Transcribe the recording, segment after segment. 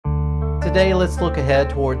today let's look ahead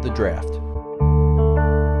toward the draft.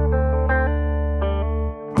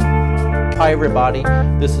 Hi everybody,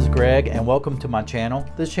 this is Greg and welcome to my channel.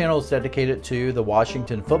 This channel is dedicated to the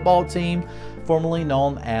Washington football team, formerly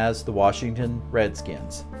known as the Washington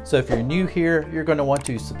Redskins. So if you're new here, you're going to want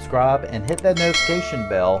to subscribe and hit that notification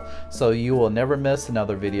bell so you will never miss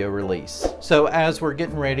another video release. So as we're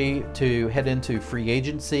getting ready to head into free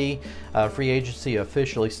agency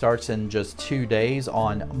officially starts in just 2 days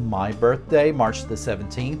on my birthday, March the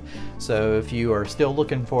 17th. So if you are still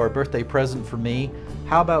looking for a birthday present for me,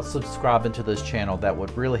 how about subscribing to this channel? That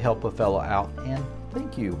would really help a fellow out, and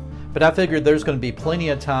thank you. But I figured there's going to be plenty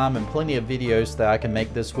of time and plenty of videos that I can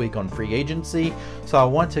make this week on free agency. So I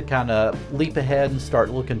want to kind of leap ahead and start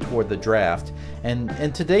looking toward the draft. And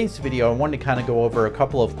in today's video, I want to kind of go over a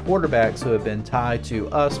couple of quarterbacks who have been tied to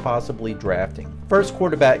us possibly drafting. First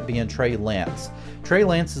quarterback being Trey Lance. Trey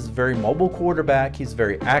Lance is a very mobile quarterback. He's a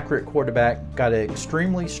very accurate quarterback, got an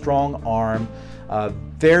extremely strong arm,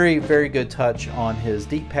 very, very good touch on his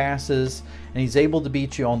deep passes, and he's able to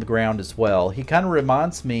beat you on the ground as well. He kind of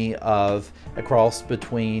reminds me of a cross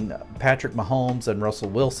between Patrick Mahomes and Russell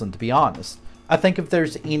Wilson, to be honest. I think if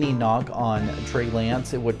there's any knock on Trey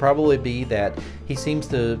Lance, it would probably be that he seems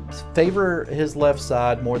to favor his left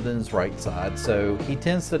side more than his right side. So he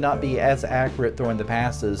tends to not be as accurate throwing the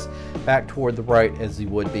passes back toward the right as he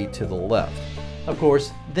would be to the left. Of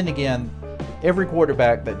course, then again, every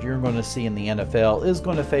quarterback that you're going to see in the NFL is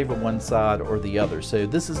going to favor one side or the other. So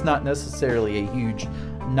this is not necessarily a huge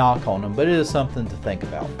knock on him, but it is something to think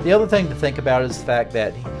about. The other thing to think about is the fact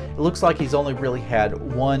that it looks like he's only really had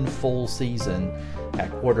one full season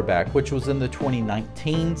at quarterback, which was in the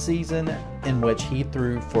 2019 season, in which he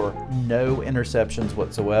threw for no interceptions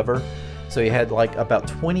whatsoever. So he had like about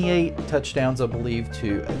 28 touchdowns, I believe,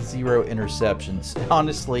 to 0 interceptions.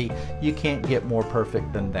 Honestly, you can't get more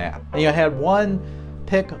perfect than that. And he had one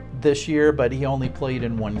pick this year, but he only played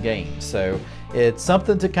in one game. So it's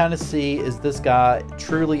something to kind of see, is this guy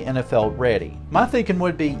truly NFL ready? My thinking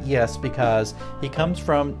would be yes, because he comes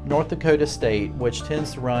from North Dakota State, which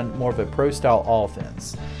tends to run more of a pro style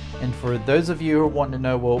offense. And for those of you who are wanting to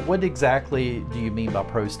know, well, what exactly do you mean by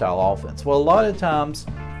pro style offense? Well, a lot of times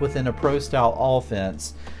within a pro style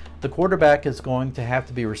offense, the quarterback is going to have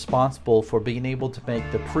to be responsible for being able to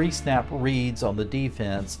make the pre-snap reads on the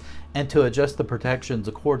defense and to adjust the protections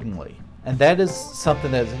accordingly. And that is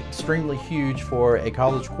something that's extremely huge for a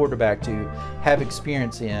college quarterback to have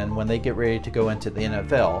experience in when they get ready to go into the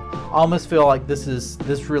NFL. I almost feel like this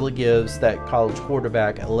really gives that college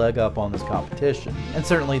quarterback a leg up on this competition. And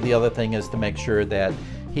certainly the other thing is to make sure that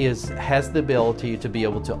he has the ability to be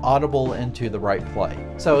able to audible into the right play.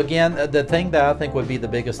 So again, the thing that I think would be the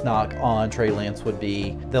biggest knock on Trey Lance would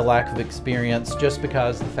be the lack of experience, just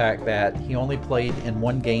because the fact that he only played in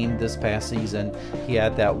one game this past season. He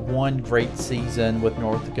had that one great season with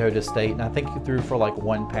North Dakota State, and I think he threw for like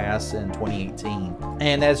one pass in 2018.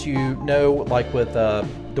 And as you know, like with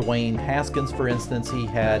Dwayne Haskins, for instance, he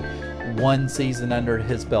had one season under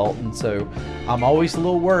his belt, and so I'm always a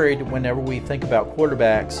little worried whenever we think about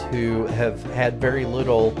quarterbacks who have had very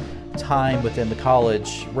little time within the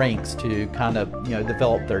college ranks to kind of,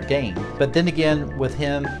 develop their game. But then again, with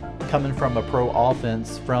him coming from a pro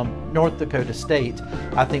offense from North Dakota State,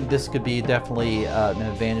 I think this could be definitely an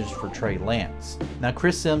advantage for Trey Lance. Now,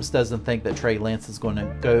 Chris Sims doesn't think that Trey Lance is going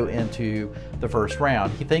to go into the first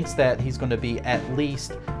round. He thinks that he's going to be at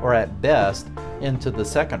least, or at best, into the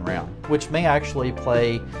second round, which may actually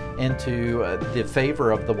play into the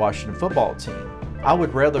favor of the Washington football team. I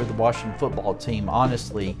would rather the Washington football team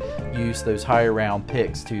honestly use those higher round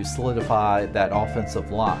picks to solidify that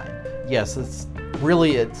offensive line. Yes, it's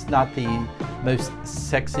not the most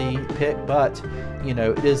sexy pick, but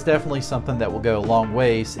it is definitely something that will go a long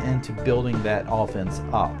ways into building that offense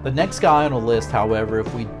up. The next guy on the list, however,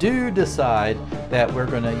 if we do decide that we're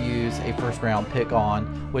going to use a first round pick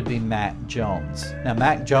on, would be Mac Jones. Now,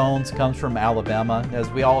 Mac Jones comes from Alabama. As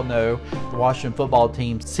we all know, the Washington football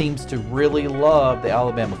team seems to really love the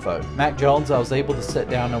Alabama folk. Mac Jones, I was able to sit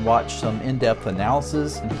down and watch some in-depth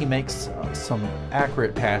analysis, and he makes some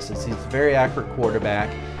accurate passes. He's a very accurate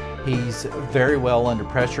quarterback. He's very well under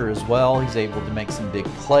pressure as well. He's able to make some big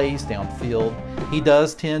plays downfield. He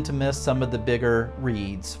does tend to miss some of the bigger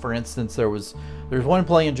reads. For instance, there's one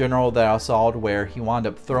play in general that I saw where he wound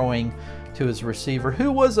up throwing to his receiver, who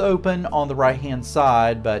was open on the right-hand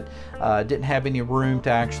side, but didn't have any room to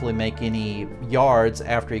actually make any yards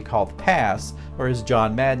after he caught the pass, or as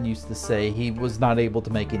John Madden used to say, he was not able to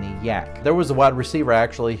make any yak. There was a wide receiver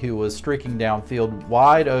actually who was streaking downfield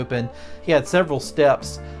wide open. He had several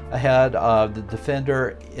steps ahead of the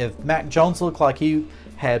defender. If Mac Jones looked like he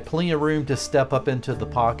had plenty of room to step up into the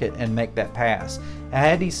pocket and make that pass.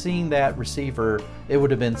 Had he seen that receiver, it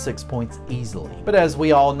would have been 6 points easily. But as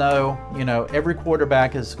we all know, every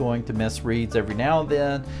quarterback is going to miss reads every now and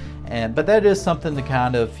then, but that is something to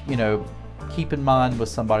kind of, keep in mind with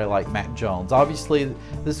somebody like Mac Jones. Obviously,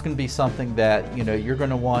 this is going to be something that you're going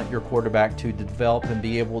to want your quarterback to develop and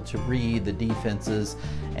be able to read the defenses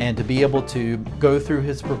and to be able to go through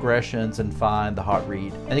his progressions and find the hot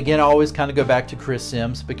read. And again, I always kind of go back to Chris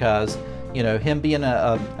Sims because him being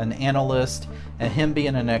an analyst and him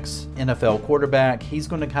being an ex-NFL quarterback, he's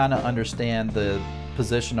going to kind of understand the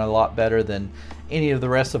position a lot better than any of the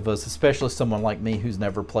rest of us, especially someone like me who's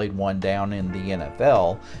never played one down in the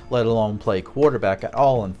NFL, let alone play quarterback at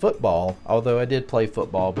all in football. Although I did play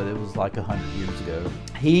football, but it was like 100 years ago.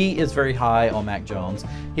 He is very high on Mac Jones.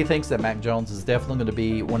 He thinks that Mac Jones is definitely going to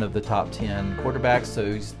be one of the top 10 quarterbacks,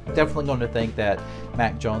 so he's definitely going to think that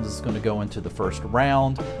Mac Jones is going to go into the first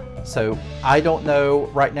round. So I don't know.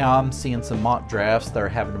 Right now I'm seeing some mock drafts that are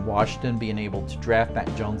having Washington being able to draft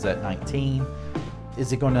Mac Jones at 19. Is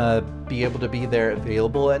he going to be able to be there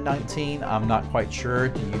available at 19? I'm not quite sure.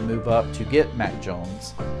 Do you move up to get Mac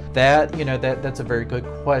Jones? That's a very good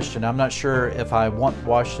question. I'm not sure if I want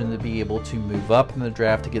Washington to be able to move up in the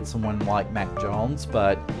draft to get someone like Mac Jones,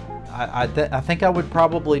 but I think I would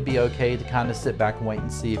probably be okay to kind of sit back and wait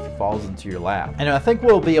and see if he falls into your lap. And I think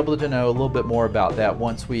we'll be able to know a little bit more about that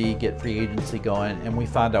once we get free agency going and we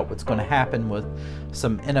find out what's going to happen with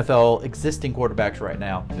some NFL existing quarterbacks right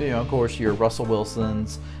now. Of course, your Russell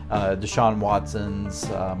Wilsons, Deshaun Watsons,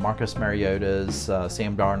 Marcus Mariotas,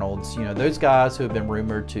 Sam Darnolds, those guys who have been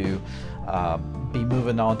rumored to be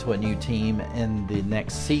moving on to a new team in the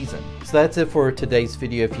next season. So that's it for today's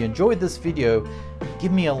video. If you enjoyed this video,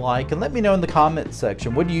 give me a like and let me know in the comment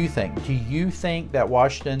section, what do you think? Do you think that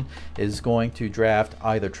Washington is going to draft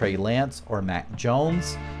either Trey Lance or Mac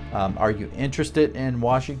Jones? Are you interested in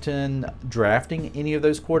Washington drafting any of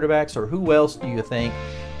those quarterbacks, or who else do you think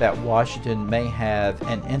that Washington may have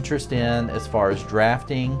an interest in as far as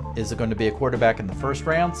drafting? Is it going to be a quarterback in the first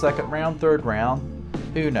round, second round, third round?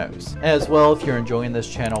 Who knows? As well, if you're enjoying this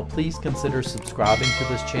channel, please consider subscribing to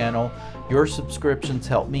this channel. Your subscriptions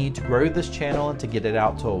help me to grow this channel and to get it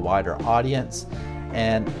out to a wider audience.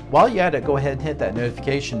 And while you're at it, go ahead and hit that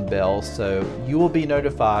notification bell so you will be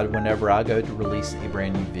notified whenever I go to release a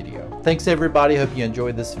brand new video. Thanks everybody, hope you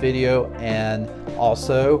enjoyed this video. And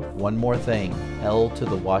also, one more thing, L to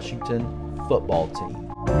the Washington football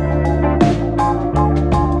team.